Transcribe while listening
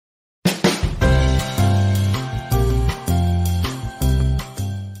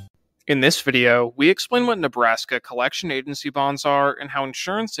In this video, we explain what Nebraska collection agency bonds are and how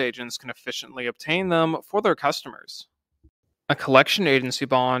insurance agents can efficiently obtain them for their customers. A collection agency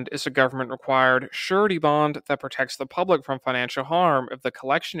bond is a government-required surety bond that protects the public from financial harm if the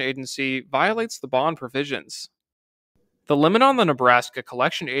collection agency violates the bond provisions. The limit on the Nebraska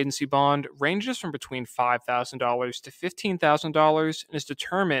collection agency bond ranges from between $5,000 to $15,000 and is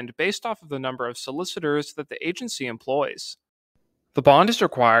determined based off of the number of solicitors that the agency employs. The bond is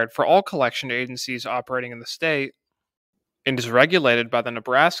required for all collection agencies operating in the state and is regulated by the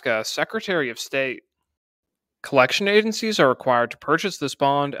Nebraska Secretary of State. Collection agencies are required to purchase this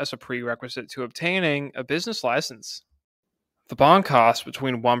bond as a prerequisite to obtaining a business license. The bond costs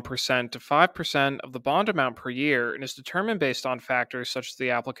between 1% to 5% of the bond amount per year and is determined based on factors such as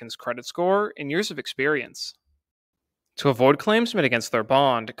the applicant's credit score and years of experience. To avoid claims made against their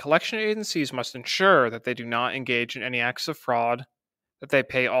bond, collection agencies must ensure that they do not engage in any acts of fraud, that they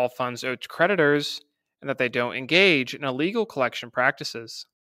pay all funds owed to creditors, and that they don't engage in illegal collection practices.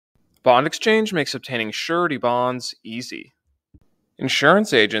 Bond exchange makes obtaining surety bonds easy.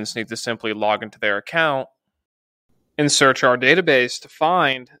 Insurance agents need to simply log into their account and search our database to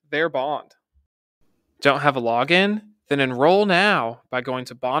find their bond. Don't have a login? Then enroll now by going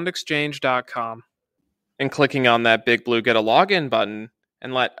to bondexchange.com and clicking on that big blue Get a Login button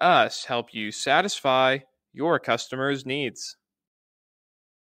and let us help you satisfy your customers' needs.